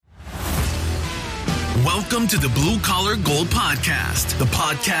Welcome to the Blue Collar Gold Podcast, the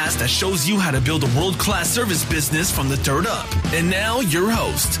podcast that shows you how to build a world-class service business from the dirt up. And now your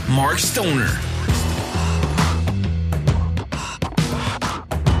host, Mark Stoner.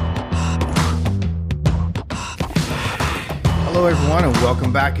 Hello, everyone, and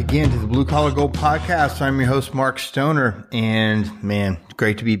welcome back again to the Blue Collar Gold Podcast. I'm your host, Mark Stoner, and man,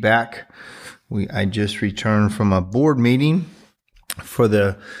 great to be back. I just returned from a board meeting for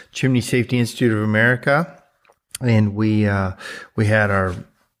the Chimney Safety Institute of America, and we had our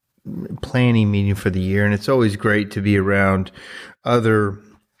planning meeting for the year. And it's always great to be around other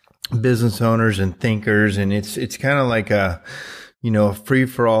business owners and thinkers, and it's kind of like a free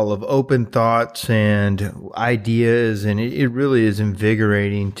for all of open thoughts and ideas, and it really is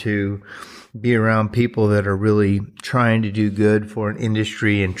invigorating to be around people that are really trying to do good for an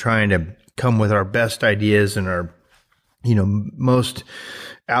industry and trying to come with our best ideas and our most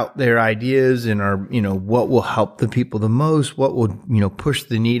out there ideas and our, what will help the people the most, what will, push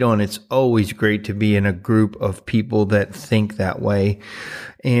the needle. And it's always great to be in a group of people that think that way.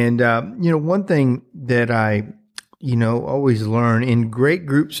 And, one thing that I, always learn in great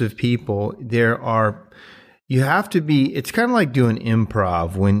groups of people, you have to be, it's kind of like doing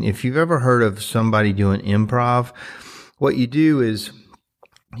improv. If you've ever heard of somebody doing improv, what you do is,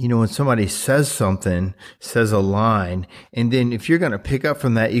 when somebody says a line, and then if you're going to pick up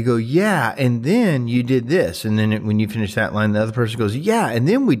from that, you go, yeah, and then you did this. And then when you finish that line, the other person goes, yeah, and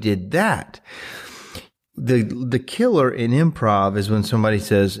then we did that. The killer in improv is when somebody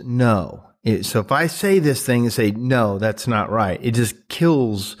says no. So if I say this thing and say, no, that's not right, it just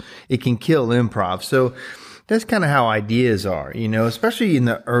kills, it can kill improv. So that's kind of how ideas are, especially in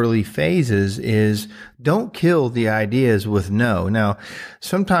the early phases, is don't kill the ideas with no. Now,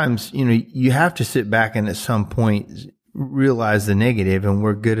 sometimes, you have to sit back and at some point realize the negative, and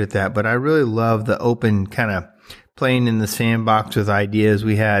we're good at that. But I really love the open kind of playing in the sandbox with ideas.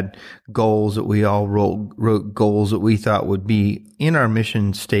 We had goals that we all wrote goals that we thought would be in our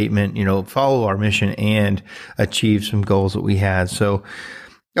mission statement, follow our mission and achieve some goals that we had. So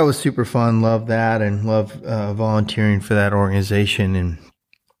that was super fun. Love that, and love volunteering for that organization. And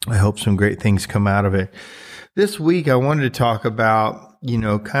I hope some great things come out of it. This week, I wanted to talk about,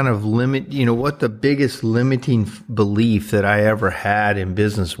 kind of what the biggest limiting belief that I ever had in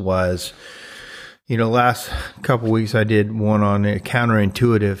business was. Last couple of weeks, I did one on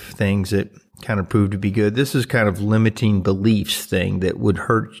counterintuitive things that kind of proved to be good. This is kind of limiting beliefs thing that would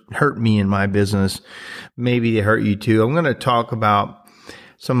hurt me in my business. Maybe they hurt you too. I'm going to talk about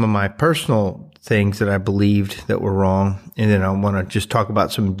some of my personal things that I believed that were wrong. And then I want to just talk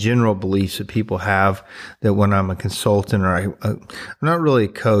about some general beliefs that people have that when I'm a consultant or I'm not really a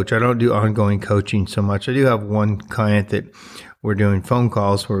coach, I don't do ongoing coaching so much. I do have one client that we're doing phone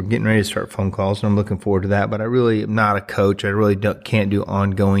calls. We're getting ready to start phone calls, and I'm looking forward to that. But I really am not a coach. I really can't do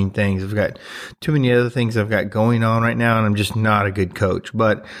ongoing things. I've got too many other things I've got going on right now, and I'm just not a good coach.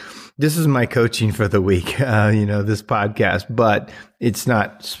 But this is my coaching for the week, this podcast, but it's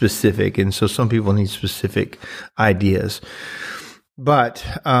not specific. And so some people need specific ideas. But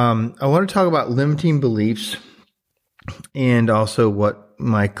I want to talk about limiting beliefs and also what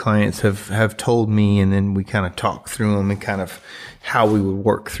my clients have told me. And then we kind of talk through them and kind of how we would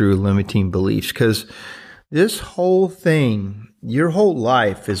work through limiting beliefs. Because this whole thing, your whole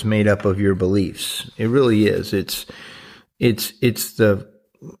life is made up of your beliefs. It really is. It's the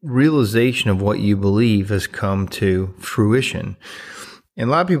realization of what you believe has come to fruition. And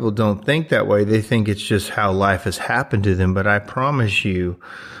a lot of people don't think that way. They think it's just how life has happened to them. But I promise you,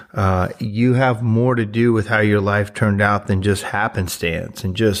 you have more to do with how your life turned out than just happenstance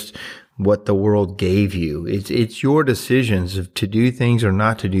and just what the world gave you. It's your decisions to do things or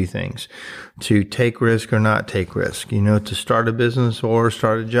not to do things, to take risk or not take risk, to start a business or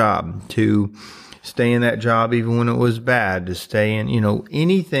start a job, to stay in that job even when it was bad, to stay in,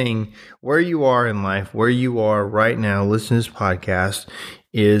 anything, where you are in life, where you are right now, listen to this podcast,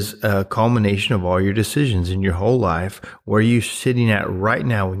 is a culmination of all your decisions in your whole life. Where you're sitting at right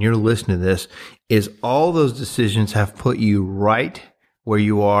now when you're listening to this is all those decisions have put you right where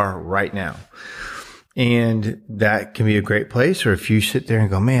you are right now. And that can be a great place. Or if you sit there and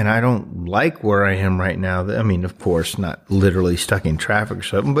go, man, I don't like where I am right now. I mean, of course, not literally stuck in traffic or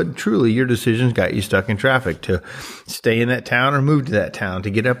something, but truly your decisions got you stuck in traffic to stay in that town or move to that town, to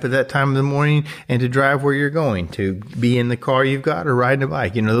get up at that time of the morning and to drive where you're going, to be in the car you've got or riding a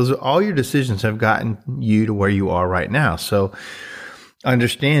bike. Those are all your decisions have gotten you to where you are right now. So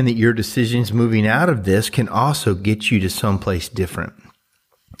understand that your decisions moving out of this can also get you to someplace different.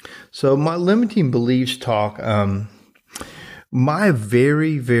 So my limiting beliefs talk, My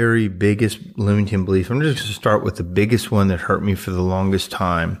very, very biggest limiting belief, I'm just going to start with the biggest one that hurt me for the longest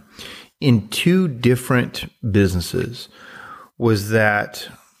time in two different businesses was that,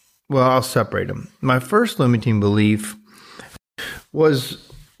 well, I'll separate them. My first limiting belief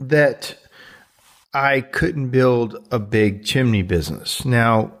was that I couldn't build a big chimney business.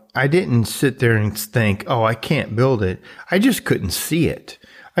 Now, I didn't sit there and think, oh, I can't build it. I just couldn't see it.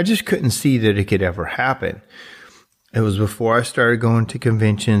 I just couldn't see that it could ever happen. It was before I started going to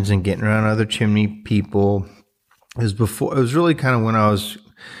conventions and getting around other chimney people. It was really kind of when I was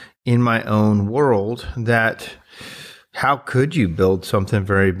in my own world that how could you build something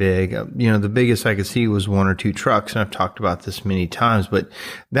very big? The biggest I could see was one or two trucks. And I've talked about this many times, but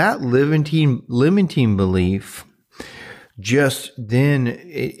that limiting belief just then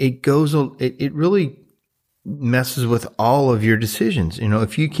it really messes with all of your decisions.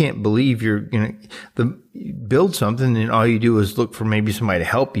 If you can't believe you're going to build something, then all you do is look for maybe somebody to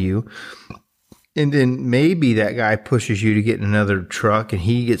help you. And then maybe that guy pushes you to get another truck and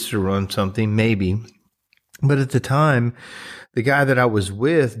he gets to run something, maybe. But at the time, the guy that I was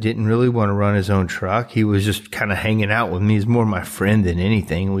with didn't really want to run his own truck. He was just kind of hanging out with me. He's more my friend than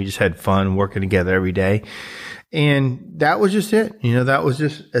anything. We just had fun working together every day. And that was just it. That was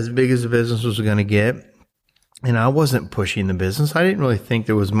just as big as the business was going to get. And I wasn't pushing the business. I didn't really think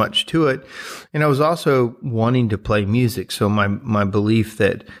there was much to it. And I was also wanting to play music. So my belief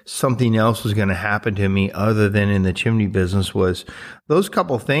that something else was going to happen to me other than in the chimney business was those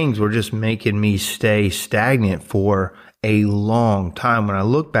couple things were just making me stay stagnant for a long time. When I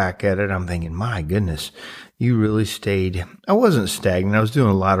look back at it, I'm thinking, my goodness, you really stayed. I wasn't stagnant. I was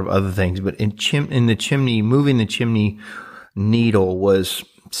doing a lot of other things, but in the chimney, moving the chimney needle was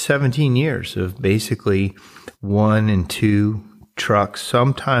 17 years of basically 1 and 2 trucks,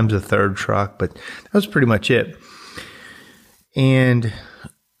 sometimes a third truck, but that was pretty much it. And,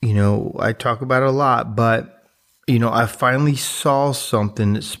 I talk about it a lot, but, I finally saw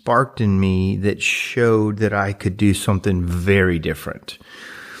something that sparked in me that showed that I could do something very different.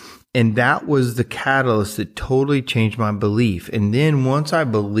 And that was the catalyst that totally changed my belief. And then once I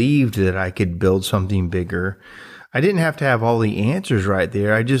believed that I could build something bigger, I didn't have to have all the answers right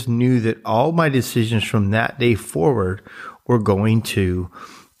there. I just knew that all my decisions from that day forward were going to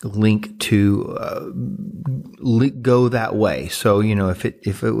link to go that way. So, if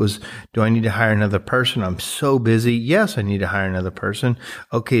it was, do I need to hire another person? I'm so busy. Yes, I need to hire another person.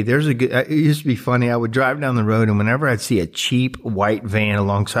 Okay, it used to be funny. I would drive down the road and whenever I'd see a cheap white van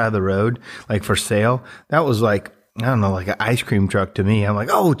alongside the road, like for sale, that was like, I don't know, like an ice cream truck to me. I'm like,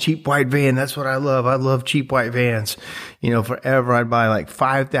 oh, cheap white van. That's what I love. I love cheap white vans. Forever I'd buy like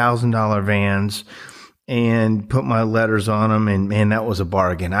 $5,000 vans and put my letters on them. And man, that was a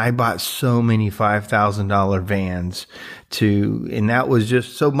bargain. I bought so many $5,000 vans and that was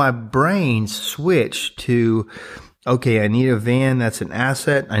just, so my brain switched to, okay, I need a van that's an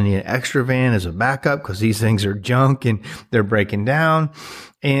asset. I need an extra van as a backup because these things are junk and they're breaking down.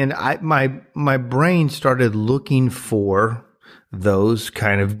 And my brain started looking for those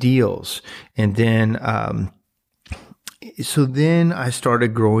kind of deals. And then, so then I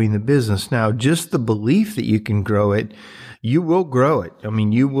started growing the business. Now, just the belief that you can grow it, you will grow it. I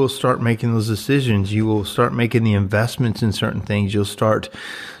mean, you will start making those decisions. You will start making the investments in certain things. You'll start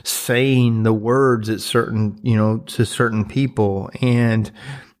saying the words at to certain people. And,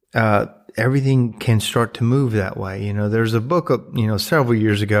 everything can start to move that way. There's a book several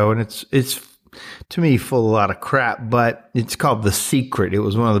years ago and it's to me full of a lot of crap, but it's called The Secret. It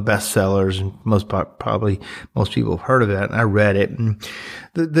was one of the best sellers and probably most people have heard of that. And I read it. And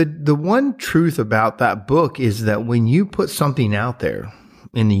the one truth about that book is that when you put something out there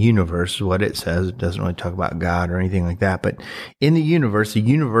in the universe, what it says, it doesn't really talk about God or anything like that, but in the universe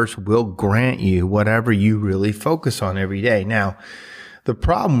will grant you whatever you really focus on every day. Now, the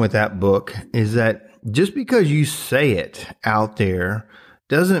problem with that book is that just because you say it out there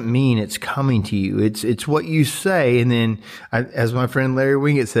doesn't mean it's coming to you. It's what you say. And then as my friend Larry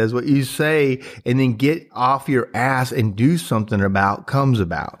Winget says, what you say and then get off your ass and do something about comes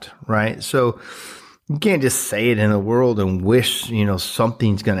about, right? So you can't just say it in the world and wish,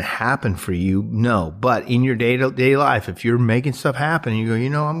 something's going to happen for you. No, but in your day-to-day life, if you're making stuff happen, you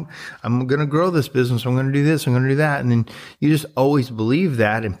go, I'm going to grow this business. I'm going to do this. I'm going to do that. And then you just always believe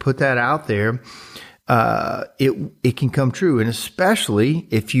that and put that out there. It can come true. And especially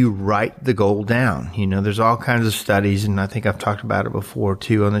if you write the goal down, there's all kinds of studies. And I think I've talked about it before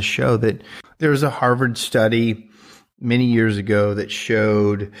too on the show that there was a Harvard study many years ago that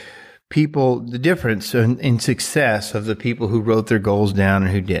showed the difference in success of the people who wrote their goals down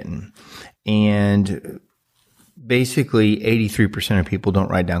and who didn't. And basically 83% of people don't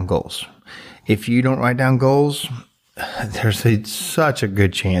write down goals. If you don't write down goals, there's such a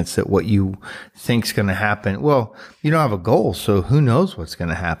good chance that what you think's going to happen. Well, you don't have a goal, so who knows what's going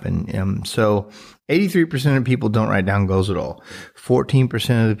to happen? So 83% of people don't write down goals at all.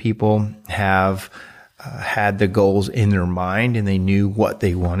 14% of the people have had the goals in their mind and they knew what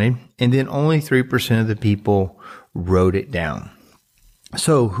they wanted. And then only 3% of the people wrote it down.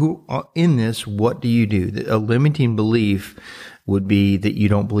 So in this, what do you do? A limiting belief would be that you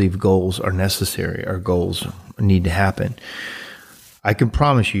don't believe goals are necessary or goals need to happen. I can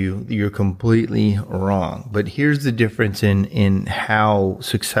promise you that you're completely wrong. But here's the difference in how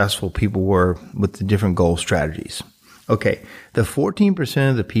successful people were with the different goal strategies. Okay, the 14%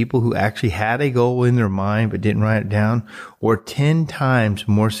 of the people who actually had a goal in their mind but didn't write it down were 10 times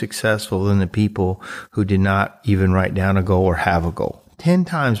more successful than the people who did not even write down a goal or have a goal. 10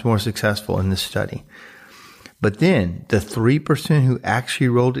 times more successful in this study. But then the 3% who actually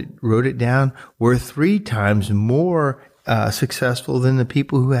wrote it down were 3 times more successful than the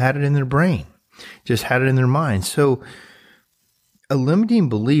people who had it in their brain, just had it in their mind. So a limiting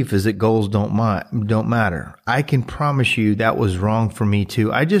belief is that goals don't matter. I can promise you that was wrong for me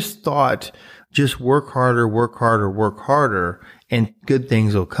too. I just thought, just work harder, and good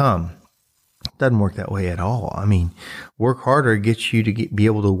things will come. It doesn't work that way at all. I mean, work harder gets you to be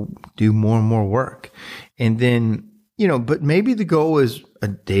able to do more and more work. And then, but maybe the goal is a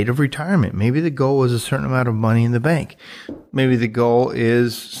date of retirement. Maybe the goal is a certain amount of money in the bank. Maybe the goal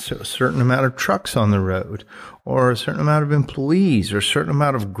is a certain amount of trucks on the road, or a certain amount of employees, or a certain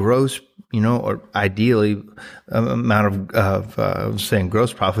amount of gross, or ideally amount of saying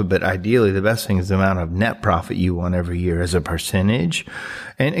gross profit, but ideally the best thing is the amount of net profit you want every year as a percentage,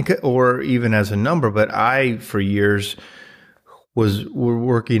 or even as a number. But I, for years, were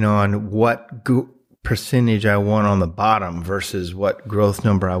working on what percentage I want on the bottom versus what growth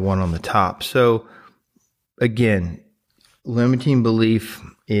number I want on the top. So again, limiting belief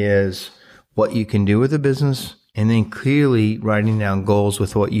is what you can do with a business, and then clearly writing down goals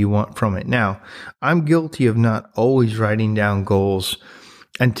with what you want from it. Now, I'm guilty of not always writing down goals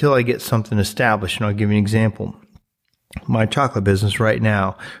until I get something established. And I'll give you an example. My chocolate business right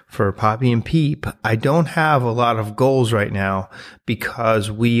now for Poppy and Peep, I don't have a lot of goals right now because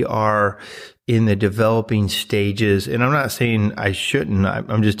we are in the developing stages. And I'm not saying I shouldn't.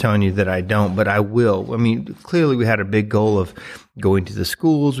 I'm just telling you that I don't, but I will. I mean, clearly we had a big goal of going to the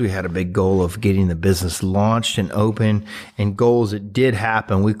schools. We had a big goal of getting the business launched and open, and goals that did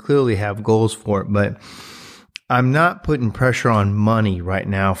happen. We clearly have goals for it, but I'm not putting pressure on money right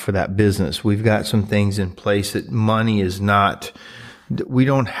now for that business. We've got some things in place that money is not, we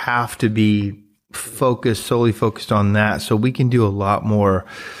don't have to be solely focused on that. So we can do a lot more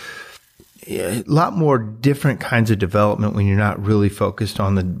different kinds of development when you're not really focused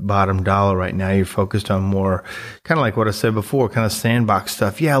on the bottom dollar right now. You're focused on more kind of like what I said before, kind of sandbox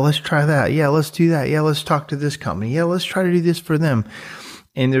stuff. Yeah, let's try that. Yeah, let's do that. Yeah, let's talk to this company. Yeah, let's try to do this for them.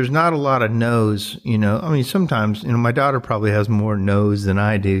 And there's not a lot of no's, I mean, sometimes, my daughter probably has more no's than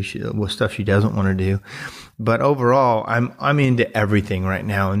I do with stuff she doesn't want to do. But overall, I'm into everything right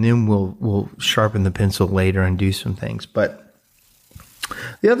now. And then we'll sharpen the pencil later and do some things. But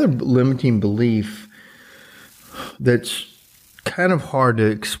the other limiting belief that's kind of hard to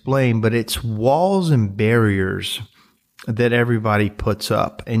explain, but it's walls and barriers that everybody puts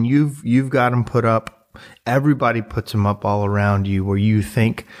up. And you've got them put up. Everybody puts them up all around you where you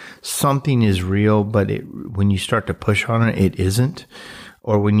think something is real, but when you start to push on it, it isn't.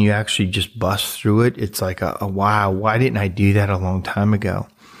 Or when you actually just bust through it, it's like a wow, why didn't I do that a long time ago?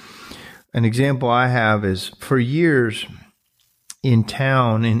 An example I have is for years in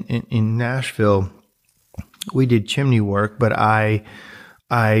town in Nashville, we did chimney work, but I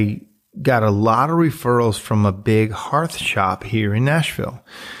got a lot of referrals from a big hearth shop here in Nashville.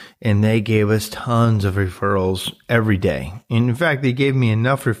 And they gave us tons of referrals every day. And in fact, they gave me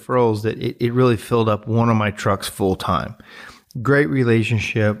enough referrals that it really filled up one of my trucks full time. Great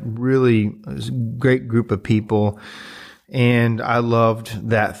relationship, really great group of people. And I loved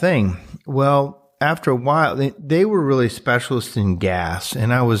that thing. Well, after a while, they were really specialists in gas,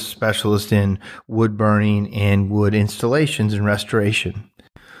 and I was specialist in wood burning and wood installations and restoration.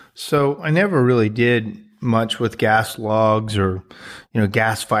 So I never really did much with gas logs or,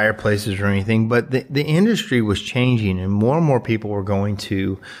 gas fireplaces or anything, but the industry was changing and more people were going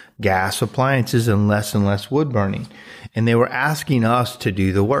to gas appliances and less wood burning. And they were asking us to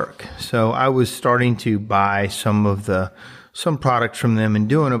do the work. So I was starting to buy some products from them and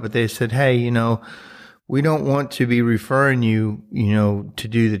doing it, but they said, hey, we don't want to be referring you, to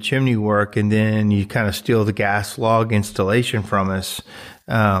do the chimney work, and then you kind of steal the gas log installation from us.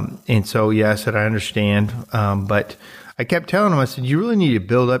 And so, I said, I understand. But I kept telling them, I said, you really need to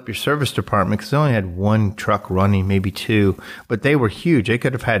build up your service department, because they only had one truck running, maybe two, but they were huge. They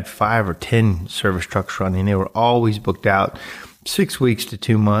could have had 5 or 10 service trucks running. They were always booked out 6 weeks to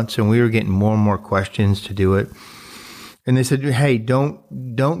 2 months, and we were getting more and more questions to do it. And they said, hey,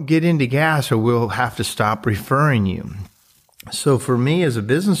 don't get into gas or we'll have to stop referring you. So for me as a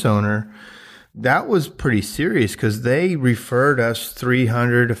business owner, that was pretty serious, because they referred us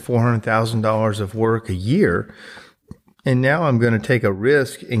 $300,000 to $400,000 of work a year. And now I'm going to take a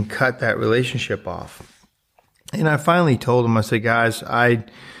risk and cut that relationship off. And I finally told them, I said, guys,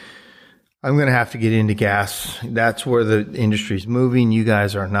 I'm going to have to get into gas. That's where the industry's moving. You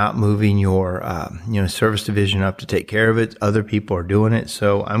guys are not moving your, service division up to take care of it. Other people are doing it.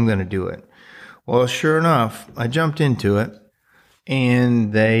 So I'm going to do it. Well, sure enough, I jumped into it,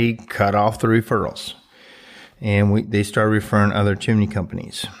 and they cut off the referrals, and they started referring other chimney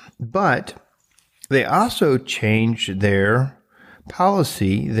companies. But they also changed their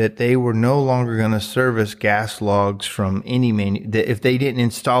policy that they were no longer going to service gas logs from that if they didn't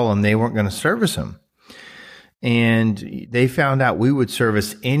install them, they weren't going to service them. And they found out we would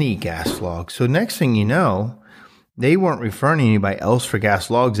service any gas log. So next thing you know, they weren't referring anybody else for gas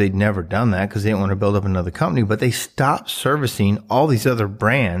logs. They'd never done that because they didn't want to build up another company, but they stopped servicing all these other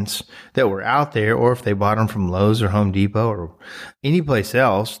brands that were out there, or if they bought them from Lowe's or Home Depot or any place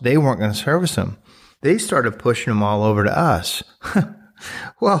else, they weren't going to service them. They started pushing them all over to us.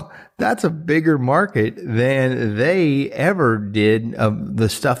 Well, that's a bigger market than they ever did of the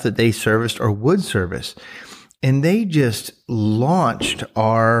stuff that they serviced or would service. And they just launched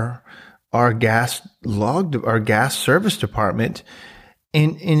our gas service department,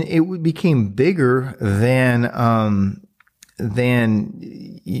 and it became bigger than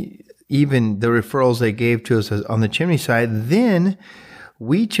even the referrals they gave to us on the chimney side. Then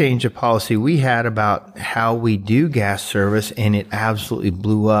we changed the policy we had about how we do gas service, and it absolutely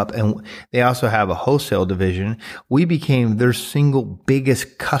blew up. And they also have a wholesale division. We became their single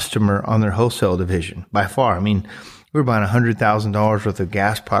biggest customer on their wholesale division by far. I mean, we were buying $100,000 worth of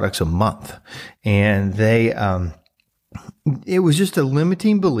gas products a month, and it was just a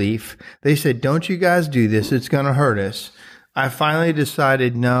limiting belief. They said, don't you guys do this. It's going to hurt us. I finally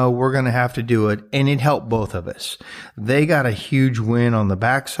decided, no, we're going to have to do it. And it helped both of us. They got a huge win on the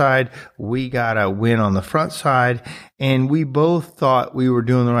backside. We got a win on the front side. And we both thought we were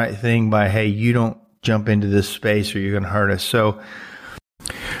doing the right thing by, hey, you don't jump into this space or you're going to hurt us. So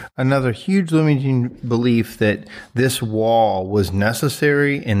another huge limiting belief that this wall was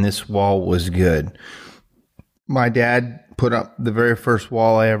necessary and this wall was good. My dad put up the very first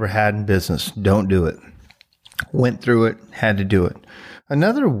wall I ever had in business. Don't do it. Went through it, had to do it.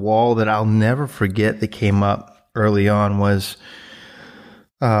 Another wall that I'll never forget that came up early on was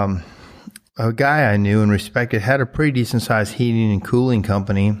a guy I knew and respected, had a pretty decent sized heating and cooling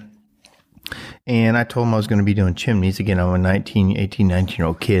company. And I told him I was going to be doing chimneys. Again, I'm a 18,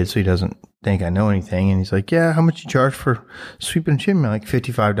 19-year-old kid, so he doesn't think I know anything. And he's like, yeah, how much you charge for sweeping a chimney? I'm like,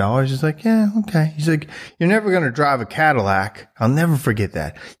 $55. He's like, yeah, okay. He's like, you're never going to drive a Cadillac. I'll never forget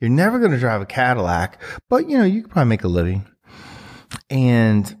that. You're never going to drive a Cadillac, but you could probably make a living.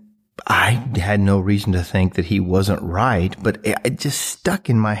 And I had no reason to think that he wasn't right, but it just stuck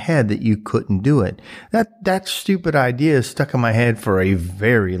in my head that you couldn't do it. That stupid idea stuck in my head for a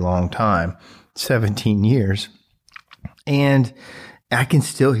very long time, 17 years. And I can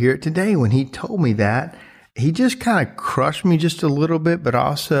still hear it today. When he told me that, he just kind of crushed me just a little bit, but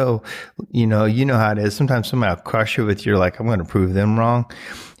also, you know how it is. Sometimes somebody will crush you with, you're like, I'm going to prove them wrong.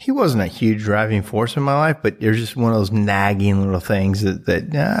 He wasn't a huge driving force in my life, but there's just one of those nagging little things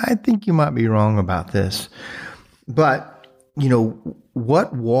that I think you might be wrong about this. But,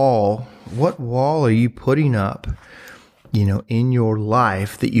 what wall are you putting up, in your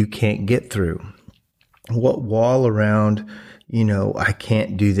life that you can't get through? What wall around, I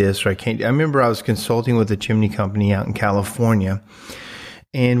can't do this, or I remember I was consulting with a chimney company out in California.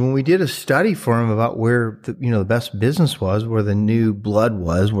 And when we did a study for him about where the best business was, where the new blood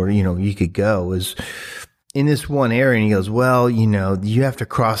was, where, you could go, was in this one area. And he goes, well, you have to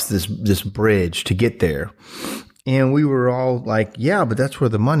cross this bridge to get there. And we were all like, yeah, but that's where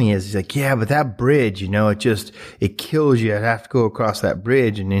the money is. He's like, yeah, but that bridge, it kills you. I'd have to go across that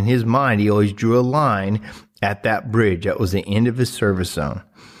bridge. And in his mind, he always drew a line at that bridge. That was the end of his service zone.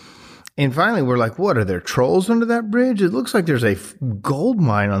 And finally, we're like, what, are there trolls under that bridge? It looks like there's a gold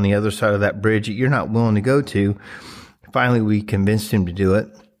mine on the other side of that bridge that you're not willing to go to. Finally, we convinced him to do it.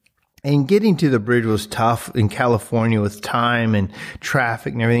 And getting to the bridge was tough in California with time and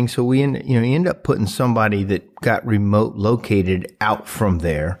traffic and everything. So you end up putting somebody that got remote located out from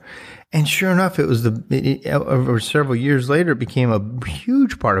there. And sure enough, over several years later, it became a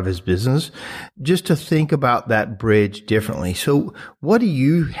huge part of his business just to think about that bridge differently. So what do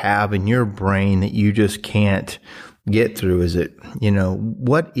you have in your brain that you just can't get through? Is it,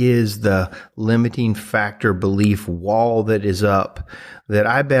 what is the limiting factor belief wall that is up that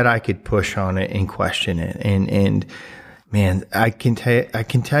I bet I could push on it and question it? And man, I can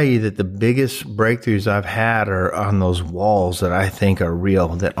tell you that the biggest breakthroughs I've had are on those walls that I think are real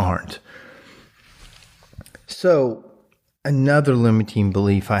that aren't. So another limiting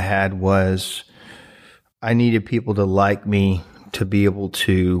belief I had was I needed people to like me to be able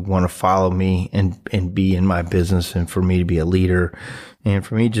to want to follow me and be in my business, and for me to be a leader, and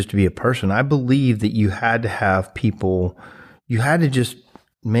for me just to be a person. I believe that you had to have people, you had to just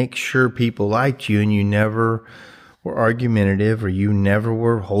make sure people liked you, and you never were argumentative, or you never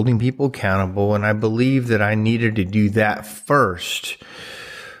were holding people accountable. And I believe that I needed to do that first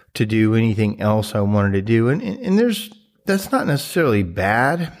to do anything else I wanted to do. And that's not necessarily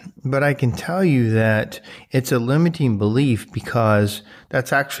bad, but I can tell you that it's a limiting belief, because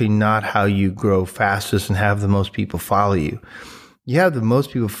that's actually not how you grow fastest and have the most people follow you. You have the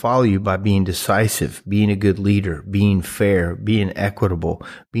most people follow you by being decisive, being a good leader, being fair, being equitable,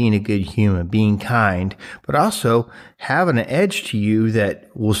 being a good human, being kind, but also having an edge to you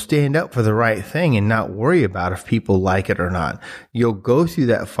that will stand up for the right thing and not worry about if people like it or not. You'll go through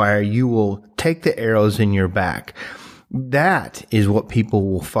that fire. You will take the arrows in your back. That is what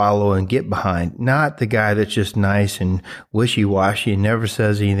people will follow and get behind, not the guy that's just nice and wishy-washy and never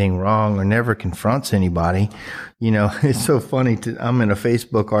says anything wrong or never confronts anybody. It's so funny. I'm in a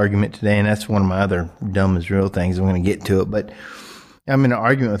Facebook argument today, and that's one of my other dumb is real things. I'm going to get to it, but I'm in an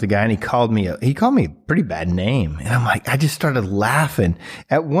argument with a guy, and he called me a pretty bad name. And I'm like, I just started laughing.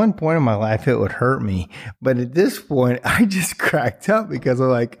 At one point in my life, it would hurt me. But at this point, I just cracked up because I'm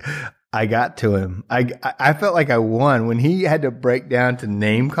like, I got to him. I felt like I won. When he had to break down to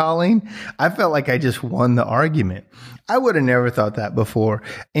name calling, I felt like I just won the argument. I would have never thought that before.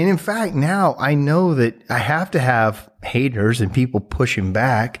 And in fact, now I know that I have to have haters and people pushing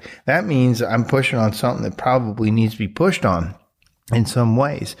back. That means I'm pushing on something that probably needs to be pushed on in some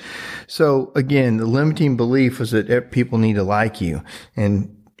ways. So again, the limiting belief was that people need to like you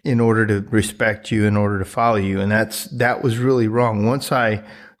and in order to respect you, in order to follow you. And that was really wrong.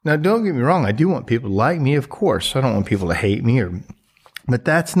 Now, don't get me wrong. I do want people to like me, of course. I don't want people to hate me, but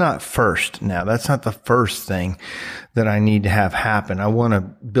that's not first. Now, that's not the first thing that I need to have happen. I want to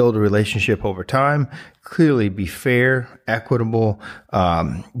build a relationship over time, clearly be fair, equitable,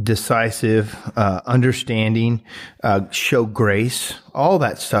 decisive, understanding, show grace, all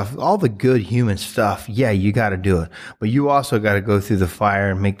that stuff, all the good human stuff. Yeah, you got to do it, but you also got to go through the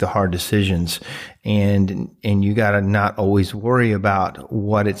fire and make the hard decisions. And you got to not always worry about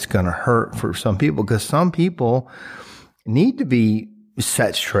what it's going to hurt for some people, because some people need to be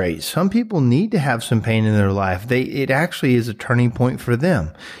set straight. Some people need to have some pain in their life. It actually is a turning point for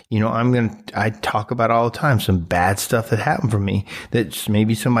them. I talk about all the time some bad stuff that happened for me that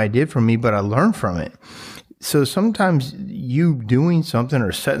maybe somebody did for me, but I learned from it. So sometimes you doing something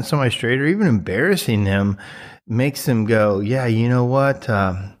or setting somebody straight or even embarrassing them makes them go, yeah, you know what?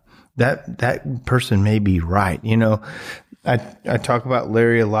 That person may be right. I talk about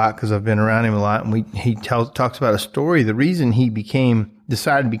Larry a lot because I've been around him a lot, and he talks about a story. The reason he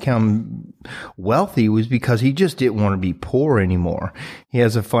decided to become wealthy was because he just didn't want to be poor anymore. He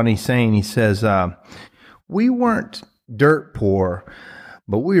has a funny saying. He says, we weren't dirt poor,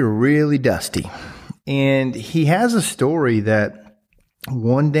 but we were really dusty. And he has a story that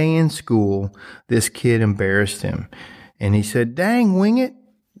one day in school, this kid embarrassed him. And he said, dang, wing it.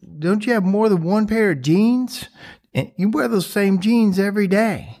 Don't you have more than one pair of jeans? And you wear those same jeans every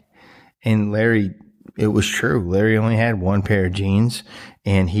day. And Larry, it was true. Larry only had one pair of jeans,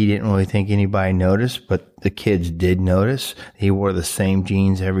 and he didn't really think anybody noticed, but the kids did notice. He wore the same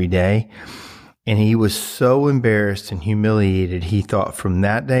jeans every day. And he was so embarrassed and humiliated, he thought from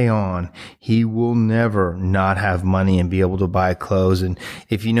that day on, he will never not have money and be able to buy clothes. And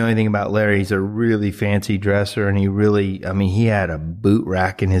if you know anything about Larry, he's a really fancy dresser, and he had a boot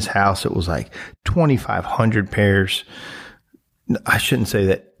rack in his house. It was like 2,500 pairs. I shouldn't say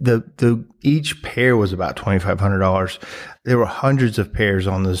that. Each pair was about $2,500. There were hundreds of pairs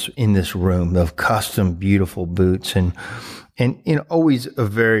in this room of custom, beautiful boots. And and always a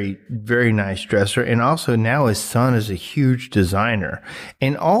very, very nice dresser. And also now his son is a huge designer.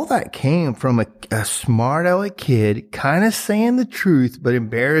 And all that came from a smart aleck kid kind of saying the truth, but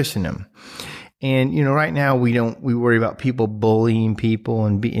embarrassing him. And, right now we worry about people bullying people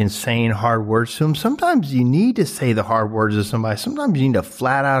and saying hard words to them. Sometimes you need to say the hard words to somebody. Sometimes you need to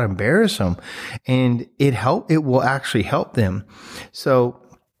flat out embarrass them, and it will actually help them. So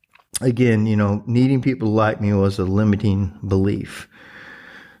again, needing people to like me was a limiting belief.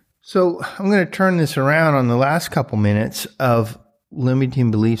 So I'm going to turn this around on the last couple minutes of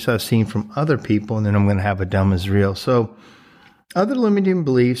limiting beliefs I've seen from other people, and then I'm going to have a dumb is real. So other limiting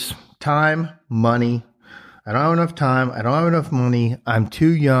beliefs: time, money. I don't have enough time. I don't have enough money. I'm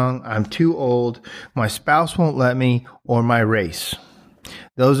too young. I'm too old. My spouse won't let me, or my race.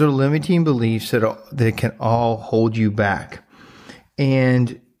 Those are limiting beliefs that can all hold you back.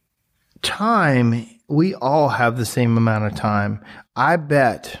 And time, we all have the same amount of time. I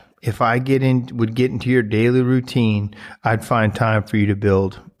bet if I would get into your daily routine, I'd find time for you to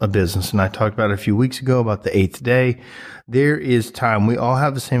build a business. And I talked about it a few weeks ago about the 8th day. There is time. We all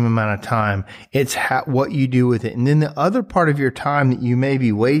have the same amount of time. It's what you do with it. And then the other part of your time that you may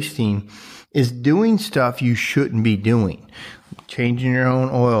be wasting is doing stuff you shouldn't be doing. Changing your own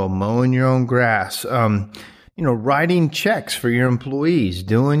oil, mowing your own grass, writing checks for your employees,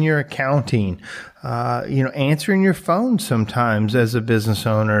 doing your accounting, answering your phone sometimes as a business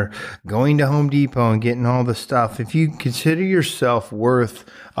owner, going to Home Depot and getting all the stuff. If you consider yourself worth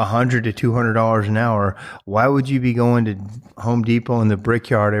 $100 to $200 an hour, why would you be going to Home Depot in the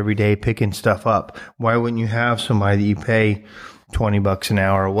Brickyard every day picking stuff up? Why wouldn't you have somebody that you pay $20 an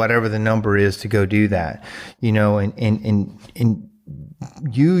hour or whatever the number is to go do that? And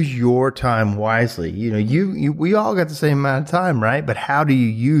use your time wisely. We all got the same amount of time, right? But how do you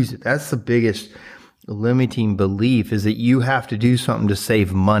use it? That's the biggest limiting belief, is that you have to do something to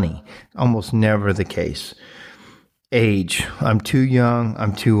save money. Almost never the case. Age. I'm too young.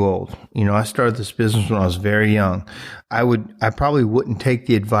 I'm too old. I started this business when I was very young. I probably wouldn't take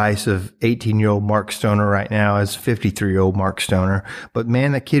the advice of 18-year-old Mark Stoner right now as 53-year-old Mark Stoner. But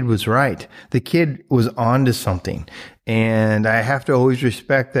man, that kid was right. The kid was onto something. And I have to always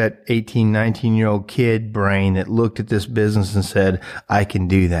respect that 18, 19-year-old kid brain that looked at this business and said, I can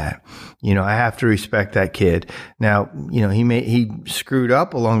do that. I have to respect that kid. Now, he screwed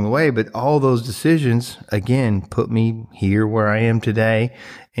up along the way, but all those decisions, again, put me here where I am today.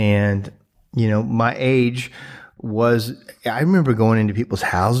 And, my age I remember going into people's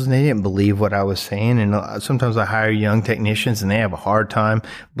houses and they didn't believe what I was saying. And sometimes I hire young technicians and they have a hard time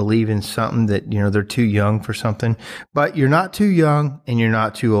believing something that, they're too young for something. But you're not too young and you're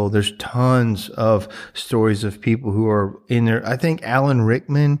not too old. There's tons of stories of people who are in there. I think Alan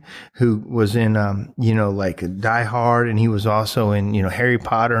Rickman, who was in, like Die Hard, and he was also in, Harry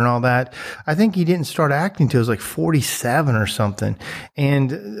Potter and all that. I think he didn't start acting until he was like 47 or something.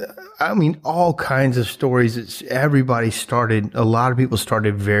 And all kinds of stories. A lot of people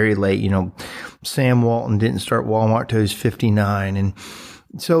started very late. Sam Walton didn't start Walmart till he was 59. And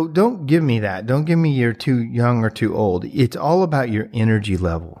so don't give me that. Don't give me you're too young or too old. It's all about your energy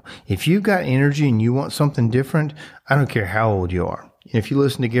level. If you've got energy and you want something different, I don't care how old you are. If you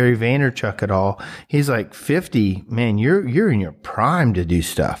listen to Gary Vaynerchuk at all, he's like 50, man, you're in your prime to do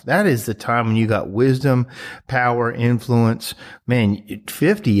stuff. That is the time when you got wisdom, power, influence. Man,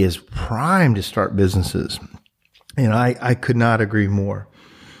 50 is prime to start businesses. And I could not agree more.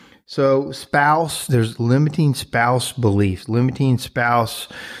 So there's limiting spouse beliefs, limiting spouse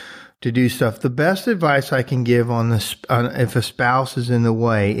to do stuff. The best advice I can give on if a spouse is in the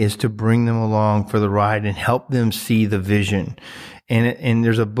way is to bring them along for the ride and help them see the vision. And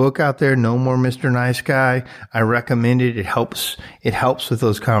there's a book out there, No More Mr. Nice Guy. I recommend it. It helps with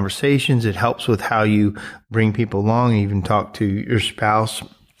those conversations. It helps with how you bring people along, and even talk to your spouse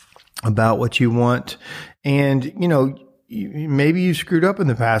about what you want. And, maybe you screwed up in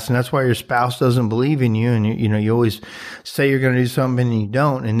the past and that's why your spouse doesn't believe in you. And, you always say you're going to do something and you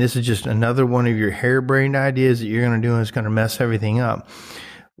don't. And this is just another one of your harebrained ideas that you're going to do and it's going to mess everything up.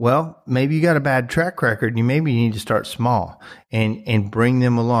 Well, maybe you got a bad track record. You need to start small and bring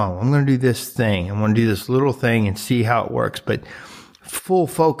them along. I'm going to do this thing. I'm going to do this little thing and see how it works. But full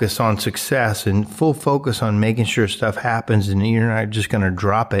focus on success and full focus on making sure stuff happens, and you're not just going to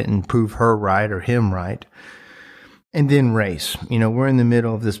drop it and prove her right or him right. And then race. We're in the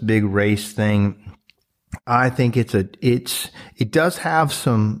middle of this big race thing. I think it does have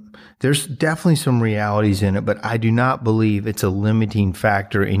some There's definitely some realities in it, but I do not believe it's a limiting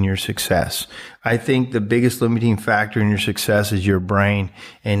factor in your success. I think the biggest limiting factor in your success is your brain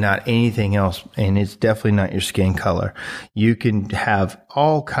and not anything else. And it's definitely not your skin color. You can have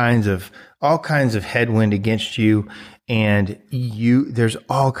all kinds of headwind against you, and there's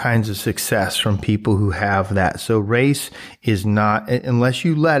all kinds of success from people who have that. So race is not, unless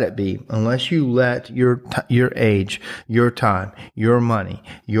you let it be, unless you let your age, your time, your money,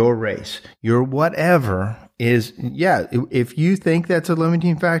 your race, your whatever is, if you think that's a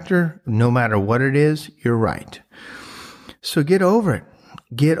limiting factor, no matter what it is, you're right. So get over it.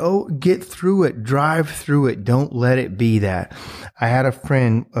 Get through it. Drive through it. Don't let it be that. I had a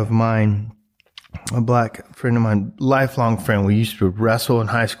friend of mine, a black friend of mine, lifelong friend. We used to wrestle in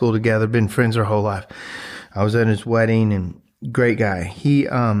high school together, been friends our whole life. I was at his wedding, and great guy. He's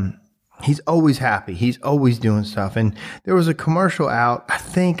always happy. He's always doing stuff. And there was a commercial out. I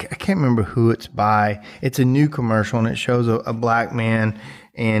can't remember who it's by. It's a new commercial, and it shows a black man,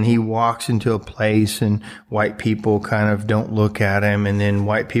 and he walks into a place, and white people kind of don't look at him. And then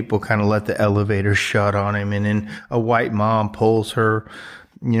white people kind of let the elevator shut on him. And then a white mom pulls her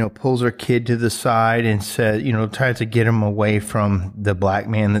kid to the side and says, tries to get him away from the black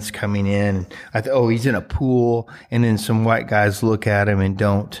man that's coming in. I thought, he's in a pool. And then some white guys look at him and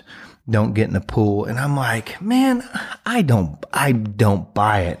don't get in the pool. And I'm like, man, I don't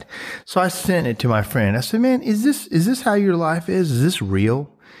buy it. So I sent it to my friend. I said, man, is this how your life is? Is this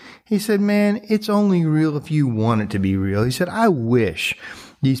real? He said, man, it's only real if you want it to be real. He said, I wish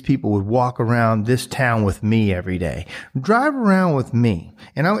these people would walk around this town with me every day. Drive around with me.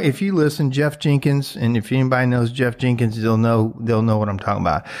 And if you listen, Jeff Jenkins, and if anybody knows Jeff Jenkins, they'll know what I'm talking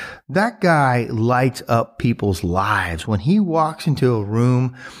about. That guy lights up people's lives. When he walks into a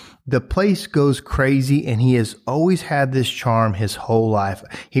room, the place goes crazy, and he has always had this charm his whole life.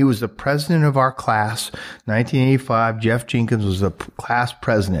 He was the president of our class, 1985. Jeff Jenkins was the class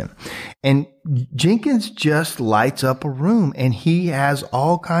president. And Jenkins just lights up a room, and he has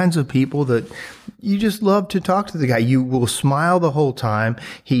all kinds of people that you just love to talk to the guy. You will smile the whole time.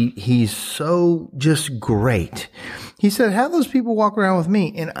 He's so just great. He said, have those people walk around with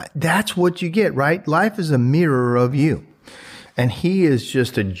me. And that's what you get, right? Life is a mirror of you. And he is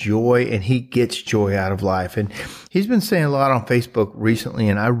just a joy, and he gets joy out of life. And he's been saying a lot on Facebook recently,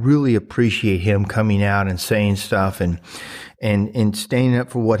 and I really appreciate him coming out and saying stuff and standing up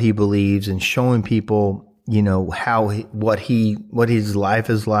for what he believes and showing people, what his life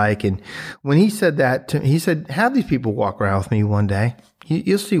is like. And when he said that, he said, have these people walk around with me one day.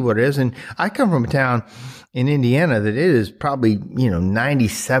 You'll see what it is. And I come from a town in Indiana that it is probably,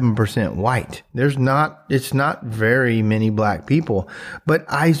 97% white. It's not very many black people, but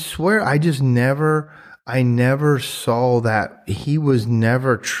I swear I never saw that. He was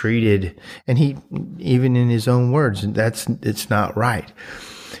never treated, and he, even in his own words, it's not right.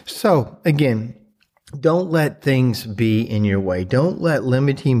 So again, don't let things be in your way. Don't let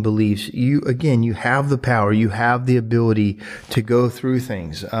limiting beliefs. You have the power. You have the ability to go through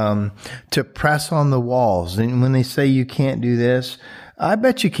things, to press on the walls. And when they say you can't do this, I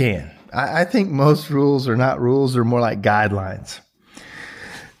bet you can. I think most rules are not rules. They're more like guidelines.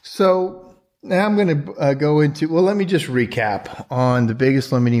 So now I'm going to go into, let me just recap on the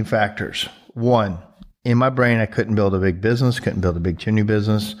biggest limiting factors. 1, in my brain, I couldn't build a big business, couldn't build a big chimney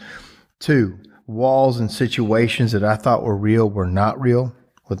business. 2, walls and situations that I thought were real were not real,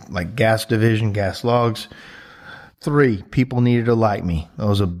 with like gas division, gas logs. 3, people needed to like me. That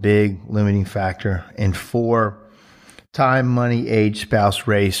was a big limiting factor. And 4, time, money, age, spouse,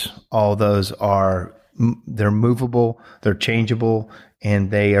 race. All those they're movable, they're changeable,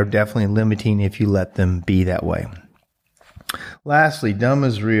 and they are definitely limiting if you let them be that way. Lastly, dumb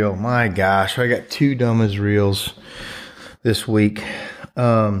is real. My gosh, I got 2 dumb is reals this week.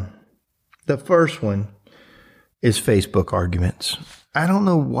 The first one is Facebook arguments. I don't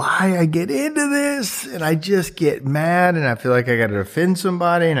know why I get into this, and I just get mad, and I feel like I got to defend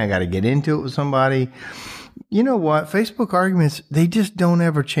somebody, and I got to get into it with somebody. You know what? Facebook arguments, they just don't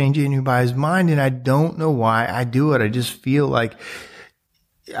ever change anybody's mind, and I don't know why I do it. I just feel like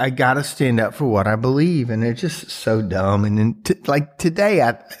I got to stand up for what I believe, and it's just so dumb. And then today,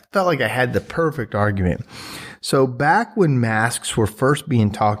 I felt like I had the perfect argument. So back when masks were first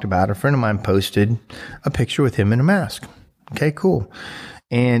being talked about, a friend of mine posted a picture with him in a mask. Okay, cool.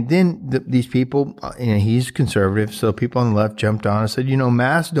 And then these people, he's conservative, so people on the left jumped on and said,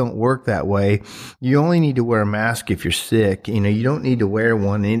 masks don't work that way. You only need to wear a mask if you're sick. You don't need to wear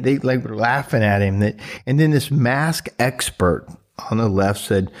one. And they were laughing at him. And then this mask expert on the left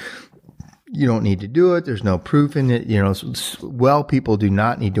said, You don't need to do it. There's no proof in it. Well people do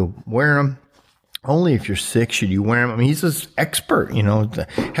not need to wear them. Only if you're sick should you wear them. I mean, he's this expert,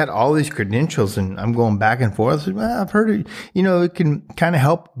 had all these credentials, and I'm going back and forth. Well, I've heard it, it can kind of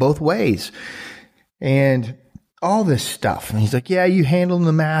help both ways and all this stuff. And he's like, yeah, you handle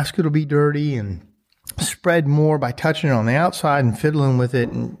the mask, it'll be dirty and spread more by touching it on the outside and fiddling with it.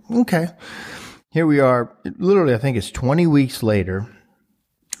 And okay, here we are. Literally, I think it's 20 weeks later.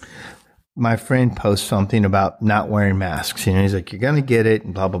 My friend posts something about not wearing masks. He's like, you're going to get it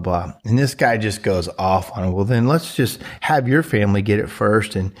and blah, blah, blah. And this guy just goes off on it. Well, then let's just have your family get it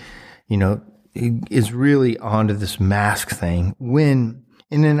first. And, he is really onto this mask thing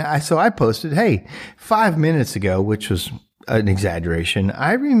so I posted, hey, 5 minutes ago, which was an exaggeration,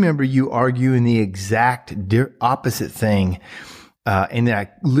 I remember you arguing the exact opposite thing. And then I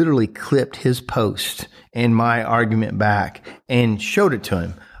literally clipped his post and my argument back and showed it to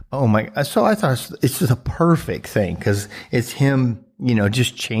him. Oh my! So I thought it's just a perfect thing because it's him,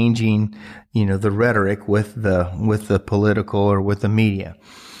 just changing, the rhetoric with the political or with the media.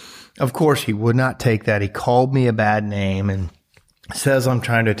 Of course, he would not take that. He called me a bad name and says I'm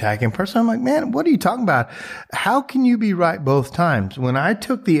trying to attack him personally. I'm like, man, what are you talking about? How can you be right both times? When I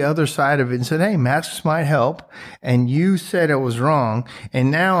took the other side of it and said, hey, masks might help, and you said it was wrong, and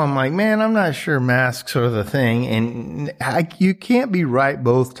now I'm like, man, I'm not sure masks are the thing, and you can't be right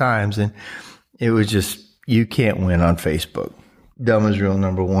both times. And it was just, you can't win on Facebook. Dumb is rule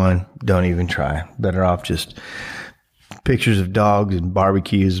number one. Don't even try. Better off just pictures of dogs and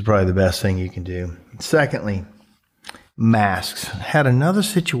barbecues is probably the best thing you can do. Secondly, masks. Had another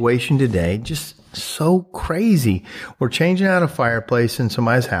situation today, just so crazy. We're changing out a fireplace in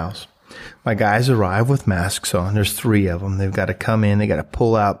somebody's house. My guys arrive with masks on. There's 3 of them. They've got to come in. They got to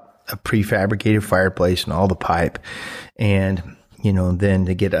pull out a prefabricated fireplace and all the pipe. And, then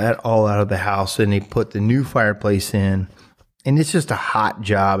to get that all out of the house, and they put the new fireplace in. And it's just a hot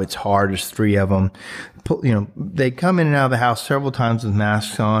job. It's hard. There's 3 of them. They come in and out of the house several times with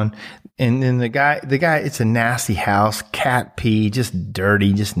masks on. And then the guy, it's a nasty house, cat pee, just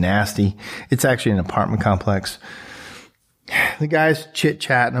dirty, just nasty. It's actually an apartment complex. The guy's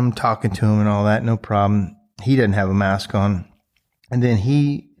chit-chatting, I'm talking to him and all that, no problem. He doesn't have a mask on. And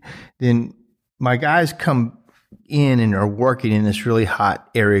then my guys come in and are working in this really hot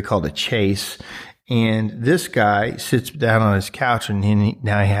area called a chase. And this guy sits down on his couch and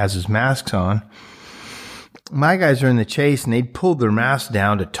now he has his masks on. My guys are in the chase and they pulled their masks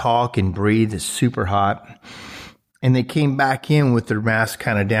down to talk and breathe. It's super hot. And they came back in with their masks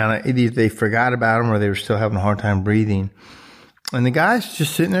kind of down. Either they forgot about them or they were still having a hard time breathing. And the guy's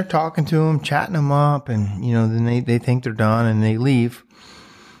just sitting there talking to them, chatting them up. And, then they think they're done and they leave.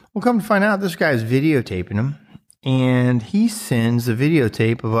 Well, come to find out, this guy's videotaping them. And he sends the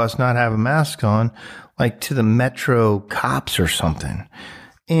videotape of us not having masks on, like to the Metro cops or something.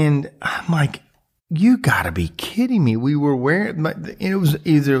 And I'm like, you gotta be kidding me. We were wearing, it was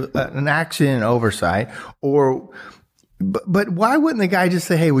either an accident, oversight, but why wouldn't the guy just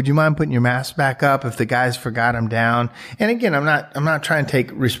say, hey, would you mind putting your mask back up if the guys forgot them down? And again, I'm not trying to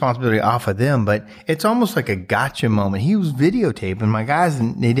take responsibility off of them, but it's almost like a gotcha moment. He was videotaping my guys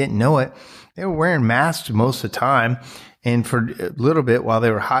and they didn't know it. They were wearing masks most of the time. And for a little bit while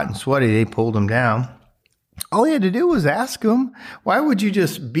they were hot and sweaty, they pulled them down. All he had to do was ask them, why would you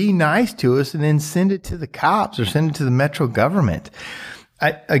just be nice to us and then send it to the cops or send it to the Metro government?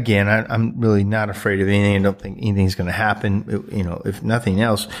 I'm really not afraid of anything. I don't think anything's going to happen. If nothing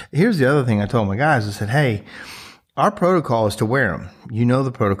else, here's the other thing I told my guys. I said, hey, our protocol is to wear them. You know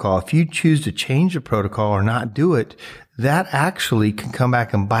the protocol. If you choose to change the protocol or not do it, that actually can come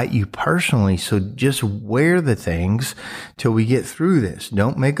back and bite you personally. So just wear the things till we get through this.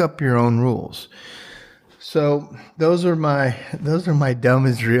 Don't make up your own rules. So those are my dumb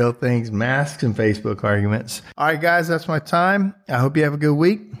is real things, masks and Facebook arguments. All right, guys, that's my time. I hope you have a good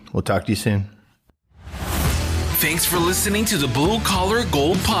week. We'll talk to you soon. Thanks for listening to the Blue Collar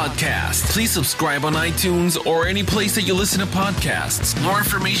Gold Podcast. Please subscribe on iTunes or any place that you listen to podcasts. More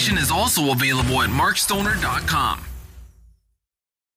information is also available at markstoner.com.